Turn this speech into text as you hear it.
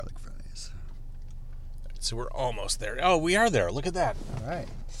So we're almost there. Oh, we are there. Look at that. All right.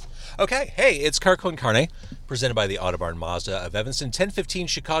 Okay. Hey, it's Car Con Carne, presented by the Autobarn Mazda of Evanston, 1015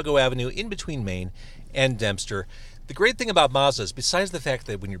 Chicago Avenue, in between Maine and Dempster. The great thing about Mazdas, besides the fact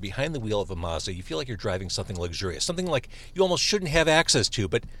that when you're behind the wheel of a Mazda, you feel like you're driving something luxurious, something like you almost shouldn't have access to,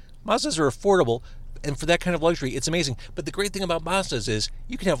 but Mazdas are affordable, and for that kind of luxury, it's amazing. But the great thing about Mazdas is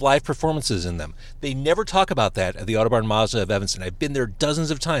you can have live performances in them. They never talk about that at the Autobarn Mazda of Evanston. I've been there dozens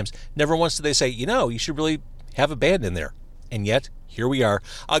of times. Never once do they say, you should really have a band in there. And yet, here we are.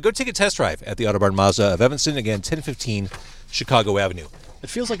 Go take a test drive at the Autobarn Mazda of Evanston, again, 1015 Chicago Avenue. It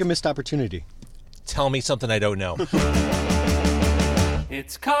feels like a missed opportunity. Tell me something I don't know.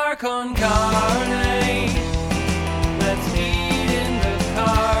 It's Car Con Carne. Let's eat in the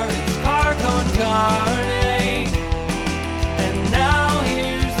car. It's Car Con Carne. And now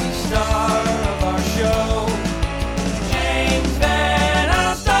here's the star of our show, James Van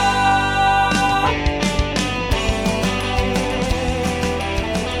Alstyne.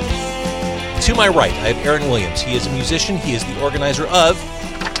 To my right, I have Aaron Williams. He is a musician. He is the organizer of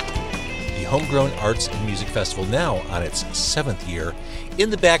the Homegrown Arts and Music Festival, now on its 7th year.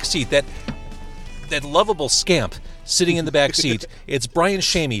 In the back seat, that lovable scamp sitting in the back seat, it's Brian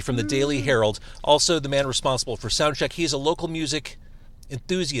Shamey from the Daily Herald, also the man responsible for Soundcheck. He is a local music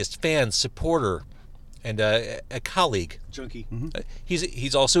enthusiast, fan, supporter, and a colleague. Junkie.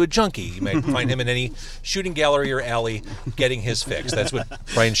 He's also a junkie. You might find him in any shooting gallery or alley getting his fix. That's what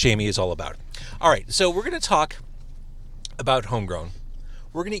Brian Shamey is all about. All right, so we're going to talk about Homegrown.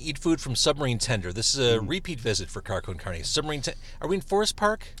 We're going to eat food from Submarine Tender. This is a repeat visit for Car Con Carne. Are we in Forest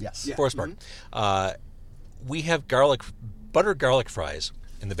Park? Yes. Yeah. Forest Park. We have buttered garlic fries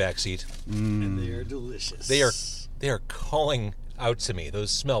in the back seat. And they are delicious. They are calling out to me.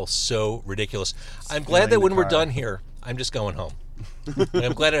 Those smell so ridiculous. I'm glad that when we're done here, I'm just going home. And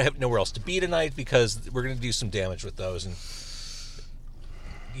I'm glad I have nowhere else to be tonight, because we're going to do some damage with those, and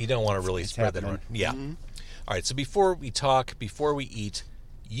you don't want to really spread that around. Yeah. All right, so before we talk, before we eat,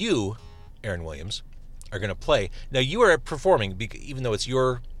 you, Aaron Williams, are going to play. Now, you are performing, even though it's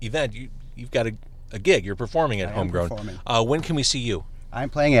your event. You've got a gig. You're performing at Homegrown. When can we see you? I'm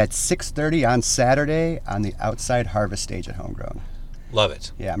playing at 6:30 on Saturday on the outside harvest stage at Homegrown. Love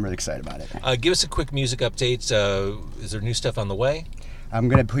it. Yeah, I'm really excited about it. Give us a quick music update. Is there new stuff on the way? I'm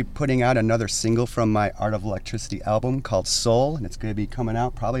going to be putting out another single from my Art of Electricity album called Soul, and it's going to be coming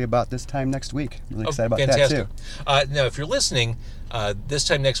out probably about this time next week. I'm really excited about fantastic. that, too. Now, if you're listening, this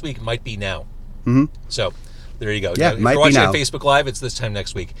time next week might be now. Mm-hmm. So, there you go. Yeah, if might you're watching be now. on Facebook Live, it's this time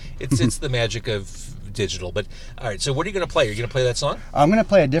next week. It's the magic of digital. But, all right, so what are you going to play? Are you going to play that song? I'm going to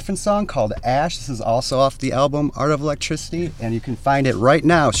play a different song called Ash. This is also off the album Art of Electricity, and you can find it right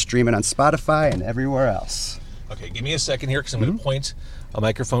now streaming on Spotify and everywhere else. Okay, give me a second here, because I'm going to point a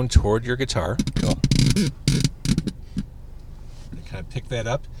microphone toward your guitar. Cool. Kind of pick that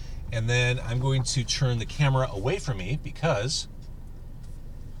up, and then I'm going to turn the camera away from me, because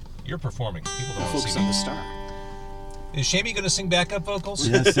you're performing. People don't Focus see on me. the star. Is Shamey going to sing backup vocals?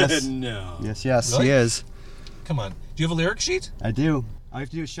 Yes. No. Yes, Really? he is. Come on. Do you have a lyric sheet? I do. All you have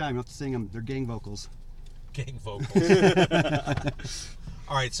to do is shine. You don't have to sing them. They're gang vocals. Gang vocals.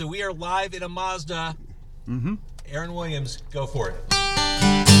 All right, so we are live in a Mazda. Mm-hmm. Aaron Williams, go for it.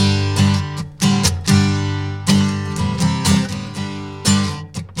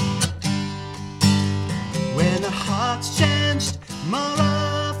 When the heart's changed more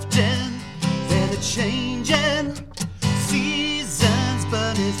often than the changing seasons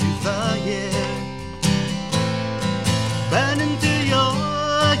burning through the year, burning through your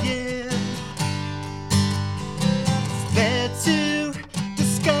year. It's there to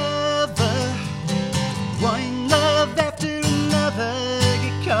discover one love after another,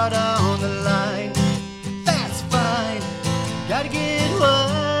 get caught on the line. That's fine, gotta get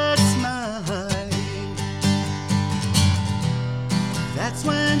what's mine. That's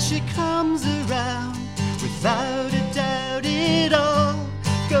when she comes around, without a doubt it all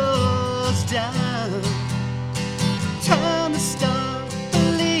goes down. Time to start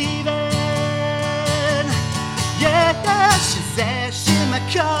believing. Yeah, she's ash in my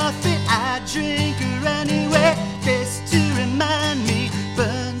coffee, I drink her anyway. This to remind me,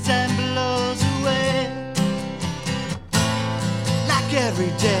 burns and blows away. Like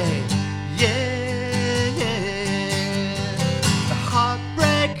every day, yeah, yeah. The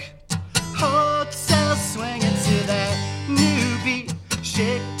heartbreak hotel swinging to that new beat.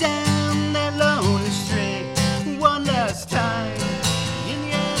 Shake down that lonely street one last time. In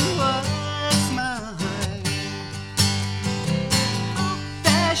the end, what's mine?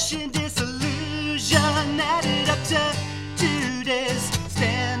 Old-fashioned disillusion added up to 2 days.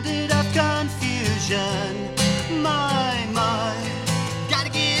 Standard of confusion.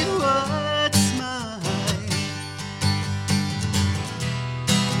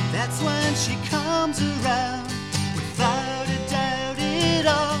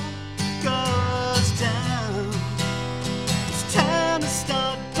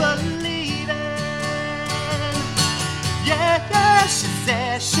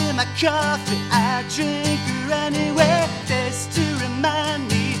 coffee, I drink her anyway. This to remind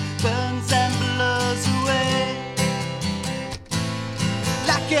me, burns and blows away.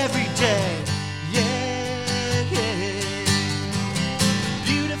 Like every day, yeah, yeah.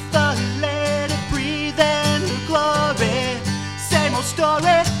 Beautiful lady, breathing her glory. Same old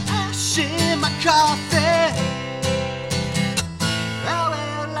story, ash in my coffee. Oh,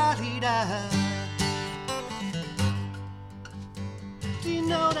 well, la-dee-da. Do you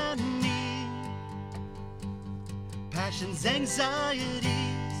know what I mean? Passions, anxieties,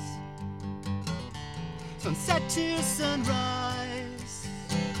 sunset to sunrise,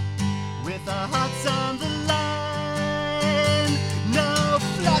 with our hearts on the line. No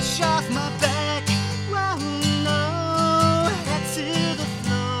flush off my back, whoa, no, head to the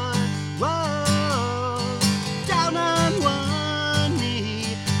floor, whoa, down on one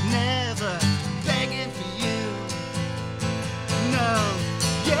knee, never begging for you. No,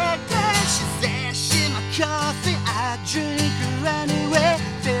 yeah, she's there, she my coffee, I drink her anyway.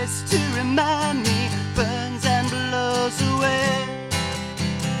 This to remind me, burns and blows away.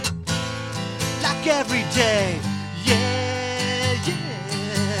 Like every day, yeah,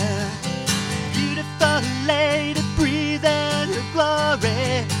 yeah. Beautiful lady, breathing her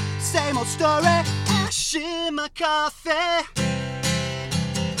glory. Same old story, ash in my coffee.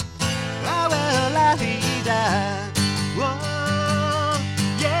 Oh, well, la-dee-da. Whoa,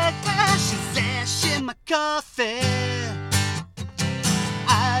 yeah, she's ash in my coffee.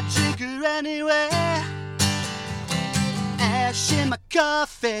 I drink her anyway. Ash in my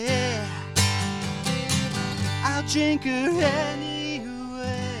coffee. I'll drink her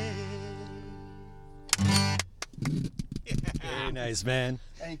anyway. Very nice, man.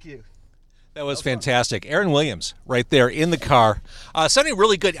 Thank you. That was fantastic. Aaron Williams, right there in the car. Sounding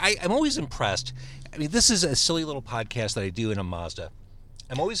really good. I'm always impressed. I mean, this is a silly little podcast that I do in a Mazda.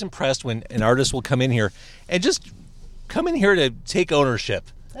 I'm always impressed when an artist will come in here and just come in here to take ownership.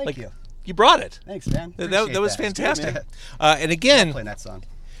 Thank you. You brought it. Thanks, man. That Appreciate was that. It's good, fantastic. man. And again, Playing that song.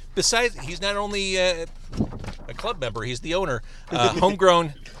 besides, he's not only a club member, he's the owner.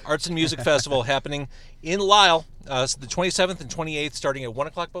 Homegrown Arts and Music Festival happening in Lisle, so the 27th and 28th, starting at 1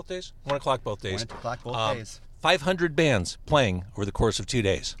 o'clock both days? 1 o'clock both days. 1 o'clock both days. 500 bands playing over the course of 2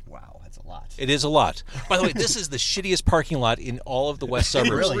 days. Wow, that's a lot. It is a lot. By the way, this is the shittiest parking lot in all of the West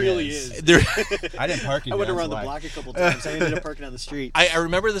suburbs. really is. There, I didn't park in I went there, around the that's why. block a couple times. I ended up parking on the street. I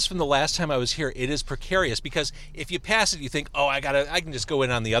remember this from the last time I was here. It is precarious because if you pass it, you think, "Oh, I can just go in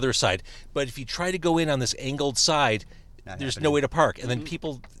on the other side." But if you try to go in on this angled side, Not there's happening. no way to park, and then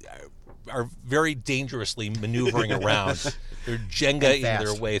people are very dangerously maneuvering around. They're Jenga-ing And their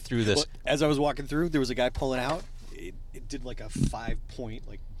fast. way through this. Well, as I was walking through, there was a guy pulling out. It did like a 5-point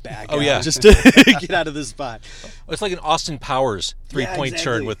back. Oh, out yeah. just to get out of the spot. It's like an Austin Powers three-point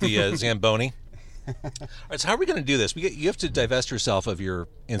turn exactly. with the Zamboni. All right, so how are we going to do this? You have to divest yourself of your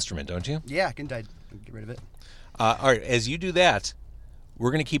instrument, don't you? Yeah, I can get rid of it. All right, as you do that,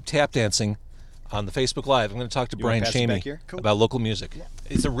 we're going to keep tap dancing on the Facebook Live. I'm going to talk to You wanna Brian pass it back Chamey here? Cool. about local music.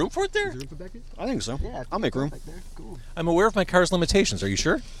 Is there room for it there? I think so. Yeah, I'll make room. back there. Cool. I'm aware of my car's limitations. Are you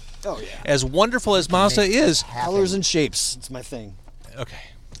sure? Oh yeah. As wonderful as Mazda is. Colors and shapes. It's my thing. Okay.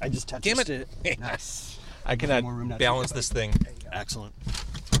 I just touched Damn it. it. Nice. I cannot more room now, too. balance this thing. Excellent.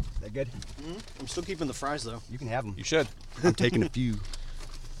 They're good. I'm still keeping the fries though. You can have them. You should. I'm taking a few.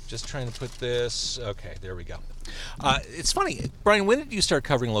 Just trying to put this. Okay, there we go. It's funny, Brian. When did you start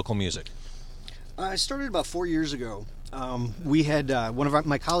covering local music? I started about 4 years ago. We had one of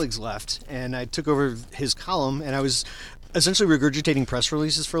my colleagues left, and I took over his column, and I was essentially regurgitating press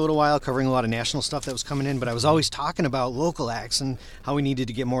releases for a little while, covering a lot of national stuff that was coming in, but I was always talking about local acts and how we needed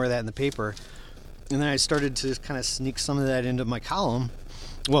to get more of that in the paper. And then I started to kind of sneak some of that into my column,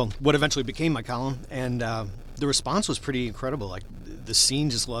 well, what eventually became my column, and the response was pretty incredible. Like, the scene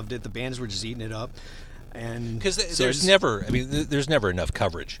just loved it, the bands were just eating it up. And Because so there's never enough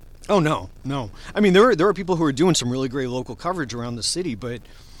coverage. Oh no. I mean, there are people who are doing some really great local coverage around the city, but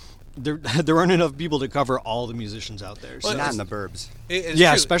there aren't enough people to cover all the musicians out there. So Well, Not in the burbs. It's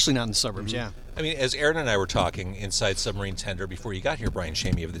yeah, true. especially not in the suburbs. Yeah. I mean, as Aaron and I were talking inside Submarine Tender before you got here, Brian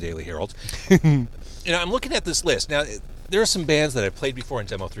Chamey of the Daily Herald, I'm looking at this list. Now, there are some bands that I've played before in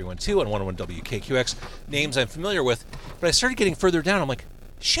Demo 312 and 101 WKQX, names I'm familiar with, but I started getting further down. I'm like,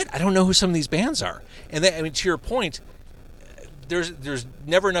 shit, I don't know who some of these bands are. And that, I mean, to your point, there's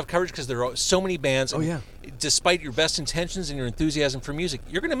never enough coverage because there are so many bands. Oh, yeah. Despite your best intentions and your enthusiasm for music,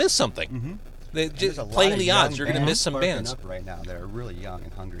 you're going to miss something. Mm-hmm. Just There's a lot playing of the young odds, you're going to miss some sparking bands. up right now that are really young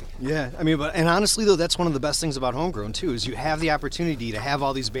and hungry. Yeah, I mean, and honestly though, that's one of the best things about Homegrown too, is you have the opportunity to have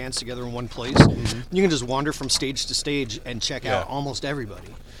all these bands together in one place. You can just wander from stage to stage and check out Yeah. almost everybody.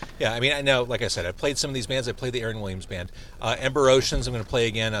 Yeah, I mean, I know, like I said, I played some of these bands. I played the Aaron Williams Band. Ember Oceans, I'm going to play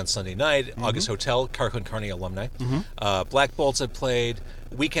again on Sunday night. August Hotel, Car Con Carne alumni. Black Bolts, I played.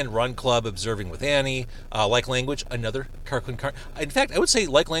 Weekend Run Club, Observing with Annie. Like Language, another Car Con Carne. In fact, I would say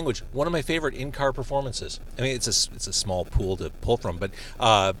Like Language, one of my favorite in-car performances. I mean, it's a small pool to pull from, but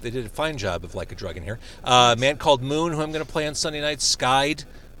they did a fine job of Like a Drug in here. Man Called Moon, who I'm going to play on Sunday night. Skied,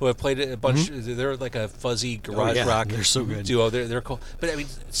 who I've played a bunch. They're like a fuzzy garage rock they're so good. duo. They're cool. But I mean,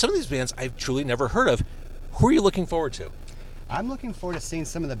 some of these bands I've truly never heard of. Who are you looking forward to? I'm looking forward to seeing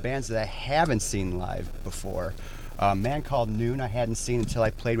some of the bands that I haven't seen live before. Man Called Noon I hadn't seen until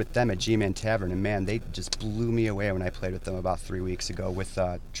I played with them at G-Man Tavern, and man, they just blew me away when I played with them about 3 weeks ago with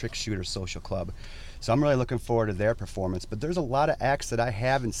Trick Shooter Social Club. So I'm really looking forward to their performance. But there's a lot of acts that I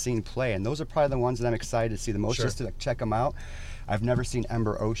haven't seen play, and those are probably the ones that I'm excited to see the most, just to check them out. I've never seen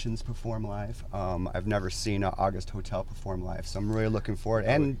Ember Oceans perform live. I've never seen August Hotel perform live, so I'm really looking forward.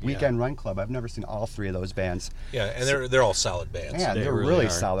 And Weekend Run Club, I've never seen all three of those bands. Yeah, and they're all solid bands. Yeah, They they're really really are.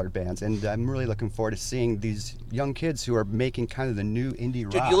 solid bands, and I'm really looking forward to seeing these young kids who are making kind of the new indie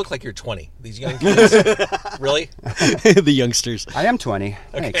Dude, rock. you look like you're 20. These young kids. Really? The youngsters. I am 20.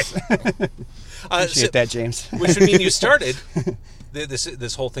 Thanks. Appreciate that, James. Which would mean you started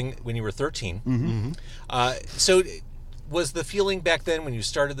this whole thing when you were 13. So was the feeling back then when you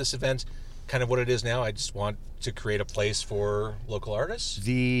started this event kind of what it is now? I just want to create a place for local artists?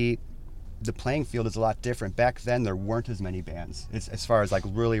 The playing field is a lot different. Back then, there weren't as many bands, as far as like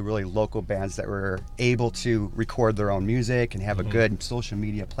really, really local bands that were able to record their own music and have a good social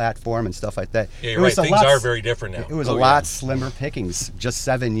media platform and stuff like that. Yeah, It you're right. was a Things lot are very different now. It was a lot slimmer pickings just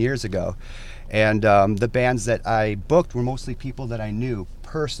 7 years ago. And the bands that I booked were mostly people that I knew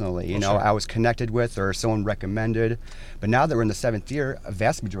personally. You know, sure. I was connected with or someone recommended. But now that we're in the 7th year, a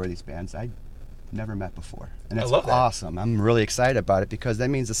vast majority of these bands I never met before. And I that's love that. awesome. I'm really excited about it because that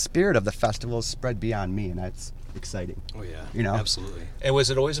means the spirit of the festival is spread beyond me, and that's exciting. Oh yeah, You know? absolutely. And was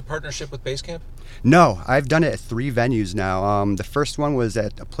it always a partnership with Basecamp? No, I've done it at 3 venues now. The first one was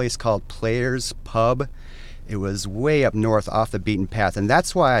at a place called Players Pub. It was way up north off the beaten path, and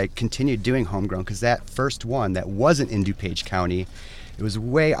that's why I continued doing Homegrown, because that first one that wasn't in DuPage County, it was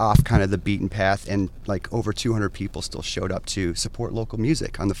way off kind of the beaten path, and like over 200 people still showed up to support local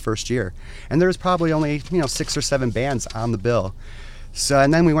music on the first year. And there was probably only 6 or 7 bands on the bill. So,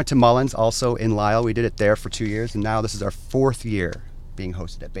 and then we went to Mullins, also in Lisle. We did it there for 2 years, and now this is our 4th year being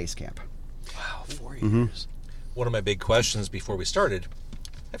hosted at Basecamp. Wow, 4 years. One of my big questions before we started,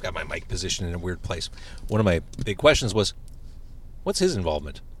 I've got my mic positioned in a weird place. One of my big questions was, what's his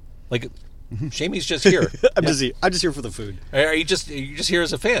involvement? Like, Shamey's just here. I'm just here for the food. Are you just here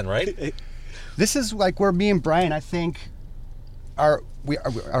as a fan, right? This is like where me and Brian, I think, are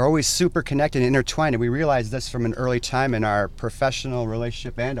always super connected and intertwined, and we realized this from an early time in our professional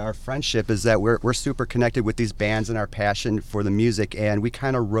relationship and our friendship, is that we're super connected with these bands and our passion for the music, and we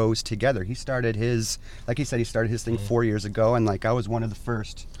kind of rose together. He started his, like he said, he started his thing 4 years ago, and like I was one of the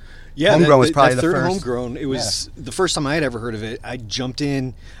first. Yeah, Homegrown was probably that the third first. Homegrown. It was the first time I had ever heard of it. I jumped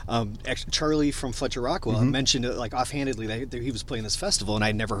in. Actually, Charlie from Fletcher Rockwell mentioned it like offhandedly that he was playing this festival, and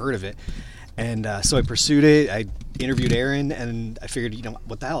I'd never heard of it. And so I pursued it. I interviewed Aaron, and I figured,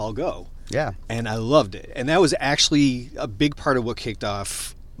 what the hell, I'll go. Yeah. And I loved it. And that was actually a big part of what kicked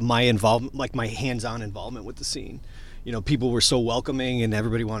off my involvement, like my hands-on involvement with the scene. People were so welcoming, and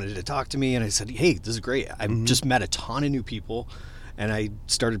everybody wanted to talk to me. And I said, hey, this is great. I've just met a ton of new people. And I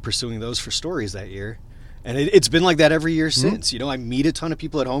started pursuing those for stories that year. And it's been like that every year since. I meet a ton of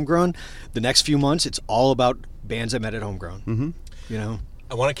people at Homegrown. The next few months, it's all about bands I met at Homegrown.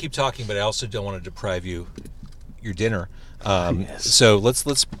 I want to keep talking, but I also don't want to deprive you your dinner. So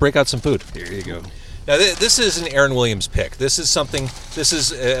let's break out some food. Here you go. Now, this is an Aaron Williams pick. This is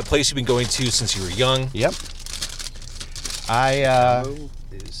a place you've been going to since you were young. Yep.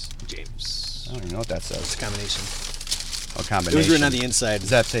 Is James. I don't even know what that It's says. a combination. Oh, combination. It was written on the inside.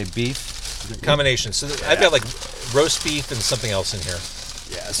 Does that say beef? Combination. So I've got like roast beef and something else in here.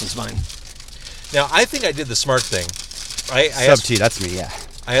 Yeah, this one's mine. Now, I think I did the smart thing. I Sub T, that's me, yeah.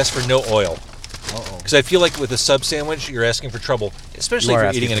 asked for no oil. Uh-oh. Because I feel like with a sub sandwich, you're asking for trouble, especially You if are you're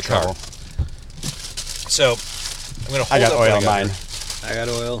asking eating in a for car. trouble. So I'm going to I hold got up oil what on mine. I got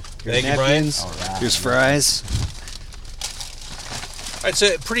oil. Here's Thank you, Brian. napkins. All right. Here's fries. All right,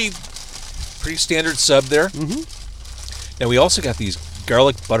 so pretty standard sub there. Now we also got these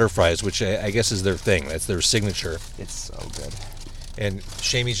garlic butter fries, which I guess is their thing. That's their signature. It's so good. And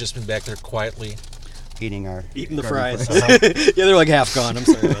Shamey's just been back there quietly. Eating the garlic fries. fries. Yeah, they're like half gone. I'm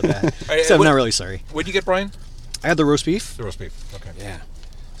sorry about that. right, Except I'm what- not really sorry. What'd you get, Brian? I had the roast beef. The roast beef. Okay. Yeah.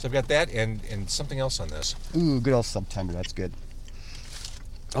 So I've got that and something else on this. Ooh, good old sub tender. That's good.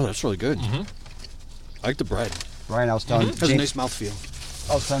 Oh, that's really good. I like the bread. Brian, I was telling It has a James, nice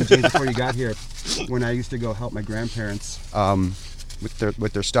mouthfeel. I was telling James before you got here, when I used to go help my grandparents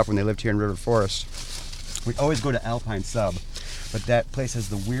with their stuff when they lived here in River Forest, we'd always go to Alpine Sub. But that place has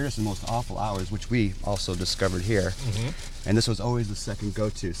the weirdest and most awful hours, which we also discovered here. And this was always the second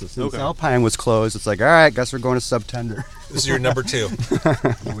go-to. So since Alpine was closed, it's like, all right, guess we're going to Sub Tender. This is your number 2.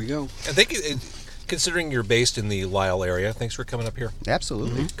 Here we go. And thank you, considering you're based in the Lisle area, thanks for coming up here.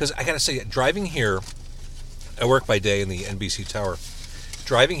 Absolutely. Because I got to say, driving here, I work by day in the NBC Tower.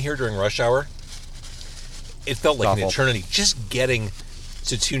 Driving here during rush hour, it felt like an Awful. eternity. Just getting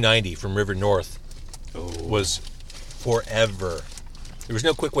to 290 from River North was forever. There was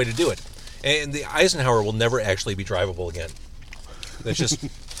no quick way to do it. And the Eisenhower will never actually be drivable again. That's just...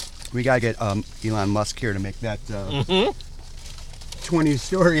 We got to get Elon Musk here to make that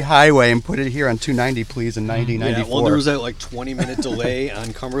 20-story highway and put it here on 290, please, in 9094. Yeah, well, there was that like 20-minute delay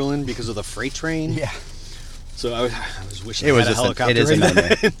on Cumberland because of the freight train. Yeah. So I was wishing It I was had a just helicopter. it is a right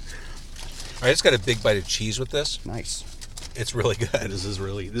nightmare. then. I just got a big bite of cheese with this. Nice. It's really good. This is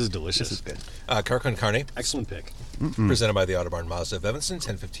delicious. This is good. Car Con Carne, Excellent pick. presented by the Autobarn Mazda of Evanston,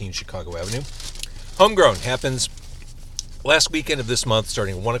 1015 Chicago Avenue. Homegrown happens last weekend of this month,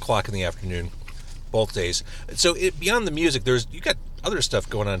 starting at 1 o'clock in the afternoon, both days. So beyond the music, you got other stuff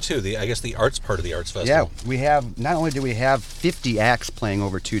going on too. I guess the arts part of the arts festival. Yeah, we have, not only do we have 50 acts playing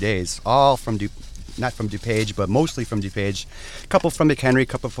over 2 days, all from not from DuPage, but mostly from DuPage. A couple from McHenry, a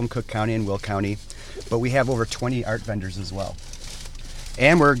couple from Cook County and Will County. But we have over 20 art vendors as well.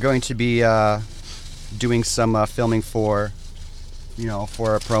 And we're going to be doing some filming for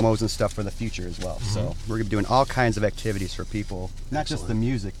our promos and stuff for the future as well. So we're going to be doing all kinds of activities for people, not just the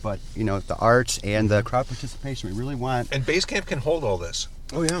music, but the arts and the crowd participation. We really want. And Basecamp can hold all this.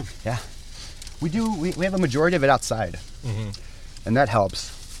 Oh yeah. Yeah, we do. We have a majority of it outside, and that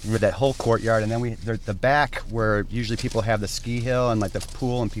helps with that whole courtyard. And then the back where usually people have the ski hill and like the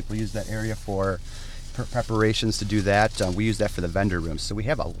pool, and people use that area for preparations to do that. We use that for the vendor rooms, so we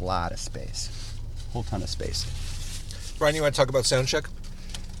have a lot of space, whole ton of space. Brian, you want to talk about Soundcheck?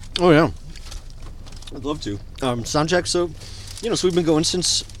 Oh yeah. I'd love to. Soundcheck. So we've been going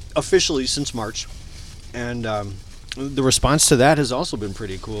officially since March, and the response to that has also been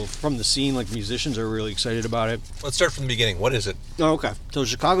pretty cool from the scene. Like musicians are really excited about it. Let's start from the beginning. What is it? Oh, okay. So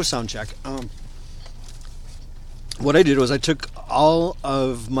Chicago Soundcheck. What I did was I took all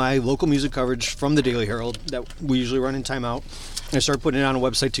of my local music coverage from the Daily Herald that we usually run in Time Out, and I started putting it on a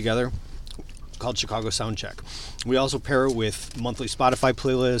website together called Chicago Soundcheck. We also pair it with monthly Spotify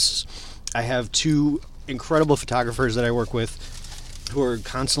playlists. I have 2 incredible photographers that I work with who are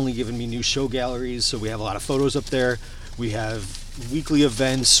constantly giving me new show galleries, so we have a lot of photos up there. We have weekly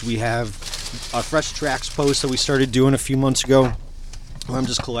events. We have a fresh tracks post that we started doing a few months ago, where I'm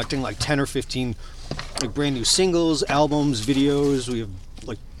just collecting like 10 or 15 like brand new singles, albums, videos. We have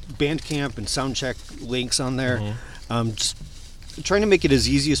like Bandcamp and Soundcheck links on there. Just trying to make it as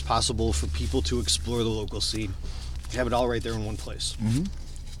easy as possible for people to explore the local scene. Have it all right there in one place.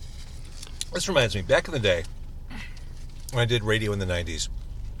 This reminds me, back in the day, when I did radio in the 90s,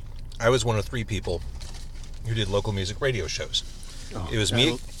 I was one of 3 people who did local music radio shows. It was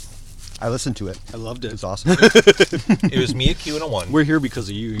me. I listened to it. I loved it. It's awesome. It was me at Q101. We're here because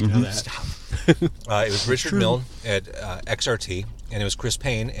of you. You know that. It was Richard Milne at XRT, and it was Chris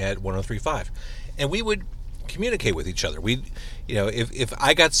Payne at 103.5. And we would communicate with each other. If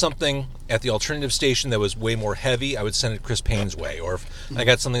I got something at the alternative station that was way more heavy, I would send it Chris Payne's way. Or if I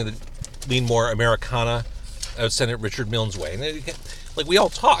got something that leaned more Americana, I would send it Richard Milne's way. And we all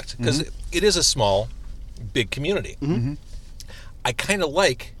talked, because it is a small, big community. I kind of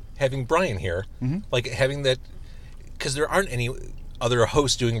like having Brian here, like having that, because there aren't any other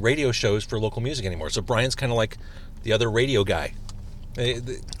hosts doing radio shows for local music anymore. So Brian's kind of like the other radio guy. I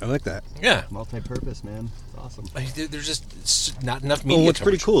like that. Yeah. Multi-purpose, man. It's awesome. There's just not enough media Well, what's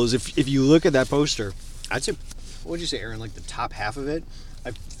pretty coverage. cool is if you look at that poster, I'd say, what would you say, Aaron? Like the top half of it,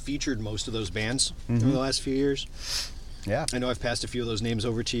 I've featured most of those bands over the last few years. Yeah. I know I've passed a few of those names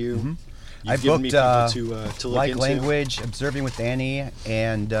over to you. I You've given booked me people to look Like into. Language, Observing with Annie,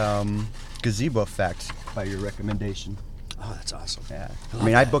 and Gazebo Effect by your recommendation. Oh, that's awesome. Yeah.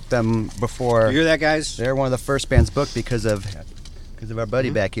 I booked them before. You hear that, guys? They're one of the first bands booked because of our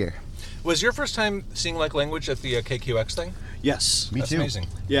buddy back here. Was your first time seeing Like Language at the KQX thing? Yes. Me That's too. amazing.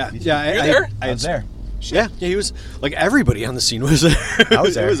 Yeah. You're I there? I was there. Yeah. He was like everybody on the scene was there. I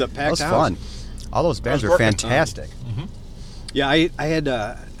was there. It was a That packed was house. fun. All those bands was were working. fantastic. Yeah, I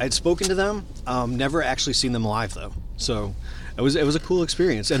had spoken to them. Never actually seen them live though, so it was a cool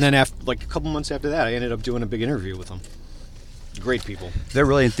experience. And then after like a couple months after that, I ended up doing a big interview with them. Great people. They're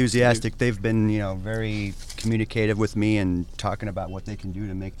really enthusiastic. They've been, very communicative with me and talking about what they can do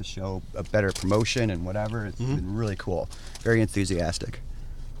to make the show a better promotion and whatever. It's been really cool. Very enthusiastic.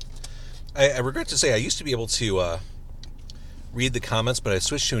 I regret to say I used to be able to read the comments, but I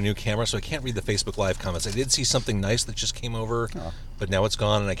switched to a new camera, so I can't read the Facebook Live comments. I did see something nice that just came over, but now it's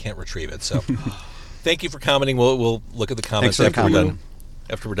gone and I can't retrieve it. So thank you for commenting. We'll look at the comments Thanks for the comment.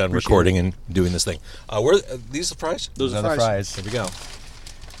 after we're done recording and doing this thing. These the fries? Those are Another fries. Here we go.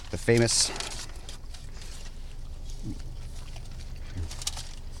 The famous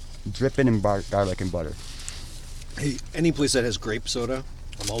dripping in garlic and butter. Hey, any place that has grape soda,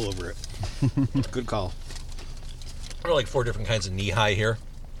 I'm all over it. Good call. There are like 4 different kinds of knee-high here.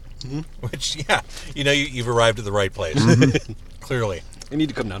 Which, yeah, you've arrived at the right place. Clearly. I need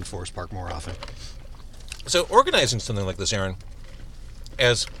to come down to Forest Park more often. So organizing something like this, Aaron,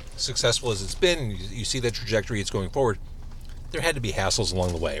 as successful as it's been, and you see the trajectory it's going forward, there had to be hassles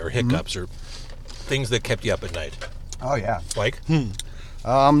along the way, or hiccups, or things that kept you up at night. Oh, yeah. Like?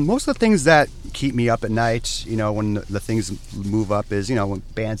 Most of the things that keep me up at night, when the things move up is, when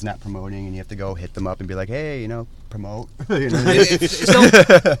band's not promoting and you have to go hit them up and be like, hey, promote. It's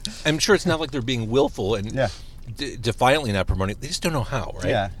not, I'm sure it's not like they're being willful and defiantly not promoting. They just don't know how, right?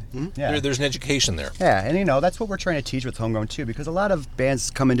 Yeah. Yeah. There's an education there. Yeah, and that's what we're trying to teach with Homegrown too, because a lot of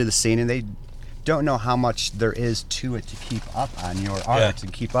bands come into the scene and they don't know how much there is to it to keep up on your art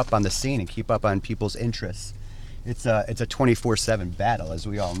and keep up on the scene and keep up on people's interests. It's a 24/7 battle, as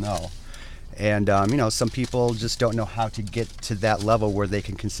we all know. And, some people just don't know how to get to that level where they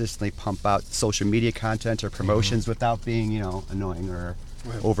can consistently pump out social media content or promotions without being, annoying or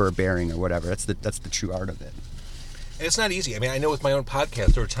overbearing or whatever. That's the true art of it. And it's not easy. I mean, I know with my own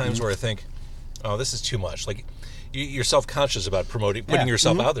podcast, there are times where I think, oh, this is too much. Like, you're self-conscious about putting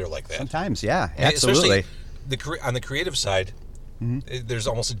yourself out there like that. Sometimes, yeah, And absolutely. especially on the creative side, there's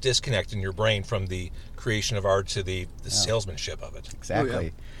almost a disconnect in your brain from the creation of art to the salesmanship of it.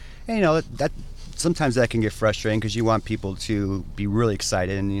 Exactly. And that sometimes that can get frustrating because you want people to be really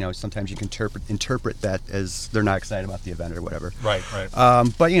excited, and sometimes you can interpret that as they're not excited about the event or whatever. Right.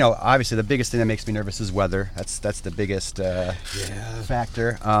 But obviously the biggest thing that makes me nervous is weather. That's the biggest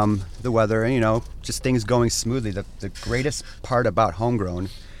factor. The weather, and just things going smoothly. The greatest part about Homegrown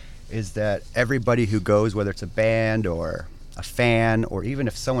is that everybody who goes, whether it's a band or a fan, or even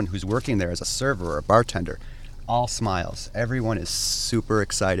if someone who's working there as a server or a bartender, all smiles. Everyone is super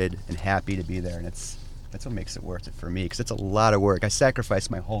excited and happy to be there, and that's what makes it worth it for me, because it's a lot of work. I sacrifice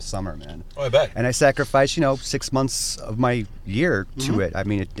my whole summer, man. Oh, I bet. And I sacrifice 6 months of my year to it. I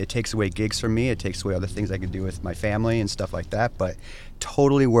mean, it takes away gigs from me, it takes away other things I can do with my family and stuff like that, but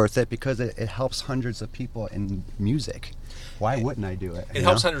totally worth it because it helps hundreds of people in music. Why wouldn't I do it? It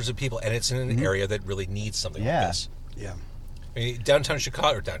helps hundreds of people, and it's in an area that really needs something like this. Yeah. I mean, downtown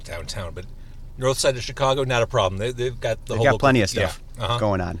Chicago, or downtown, but north side of Chicago, not a problem. They've got the whole. Got plenty of stuff Yeah.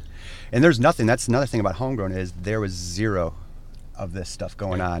 going on, and there's nothing. That's another thing about Homegrown is there was zero of this stuff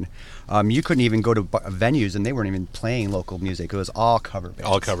going on. You couldn't even go to venues, and they weren't even playing local music. It was all cover bands.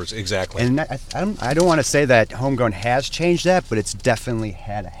 All covers, exactly. And I don't want to say that Homegrown has changed that, but it's definitely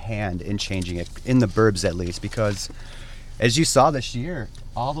had a hand in changing it, in the burbs at least, because as you saw this year,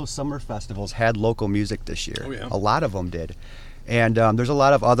 all those summer festivals had local music this year. Oh, yeah. A lot of them did. And there's a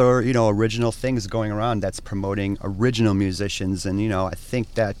lot of other, original things going around that's promoting original musicians. And, I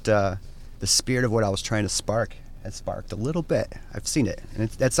think that the spirit of what I was trying to spark has sparked a little bit. I've seen it. And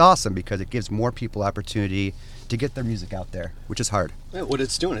that's awesome because it gives more people opportunity to get their music out there, which is hard. Yeah, what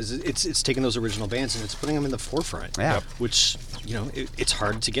it's doing is it's taking those original bands and it's putting them in the forefront. Yeah. Yep. Which, it's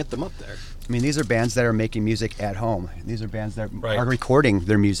hard to get them up there. I mean, these are bands that are making music at home. These are bands that are recording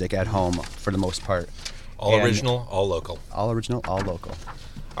their music at home for the most part. All original, all local. All original, all local.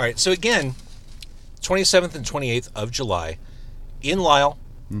 All right, so again, 27th and 28th of July in Lisle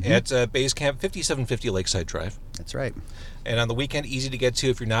at Base Camp, 5750 Lakeside Drive. That's right. And on the weekend, easy to get to.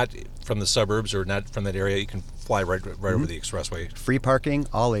 If you're not from the suburbs or not from that area, you can fly right over the expressway. Free parking,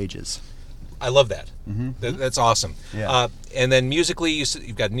 all ages. I love that. That's awesome. Yeah. And then musically,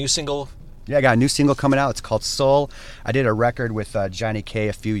 you've got a new single. Yeah, I got a new single coming out. It's called Soul. I did a record with Johnny K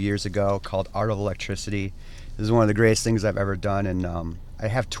a few years ago called Art of Electricity. This is one of the greatest things I've ever done, and I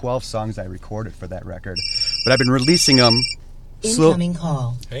have 12 songs I recorded for that record. But I've been releasing them Incoming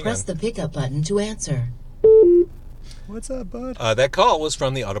call. Hang Press on. the pickup button to answer. What's up, bud? That call was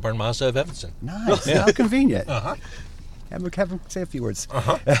from the Autobarn Mazda of Evanston. Nice. How convenient. Have him say a few words.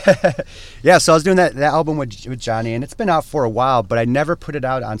 Yeah, so I was doing that album with Johnny, and it's been out for a while, but I never put it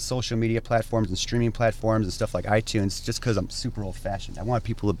out on social media platforms and streaming platforms and stuff like iTunes just because I'm super old-fashioned. I want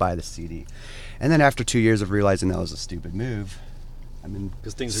people to buy the CD. And then after 2 years of realizing that was a stupid move, I've been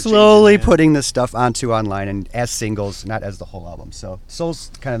 'Cause things are slowly changing, man. putting this stuff onto online and as singles, not as the whole album. So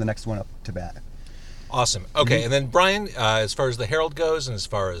Soul's kind of the next one up to bat. Awesome. Okay, and then Brian, as far as the Herald goes, and as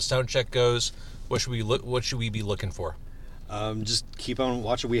far as Soundcheck goes, what should we be looking for? Just keep on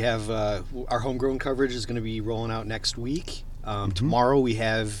watching. We have our homegrown coverage is going to be rolling out next week. Tomorrow we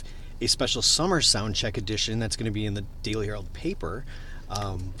have a special summer Soundcheck edition that's going to be in the Daily Herald paper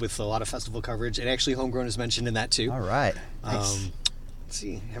with a lot of festival coverage. And actually, homegrown is mentioned in that too. All right. Nice. Let's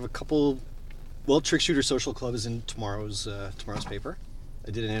see. I have a couple. Well, Trick Shooter Social Club is in tomorrow's paper. I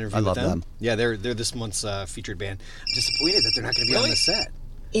did an interview I with love them. them. Yeah, they're this month's featured band. I'm disappointed that they're not going to be on the set.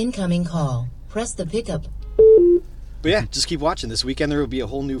 Incoming call. Press the pickup. But yeah, just keep watching. This weekend there will be a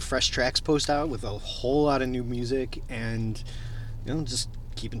whole new Fresh Tracks post out with a whole lot of new music, and just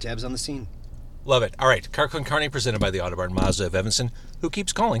keeping tabs on the scene. Love it. All right, Car Con Carne presented by the Autobarn Mazda of Evanston, who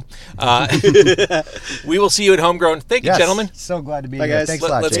keeps calling. We will see you at Homegrown. Thank you, Yes, gentlemen. so glad to be Bye, here. guys. Thanks a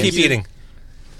lot, Let's James. keep eating.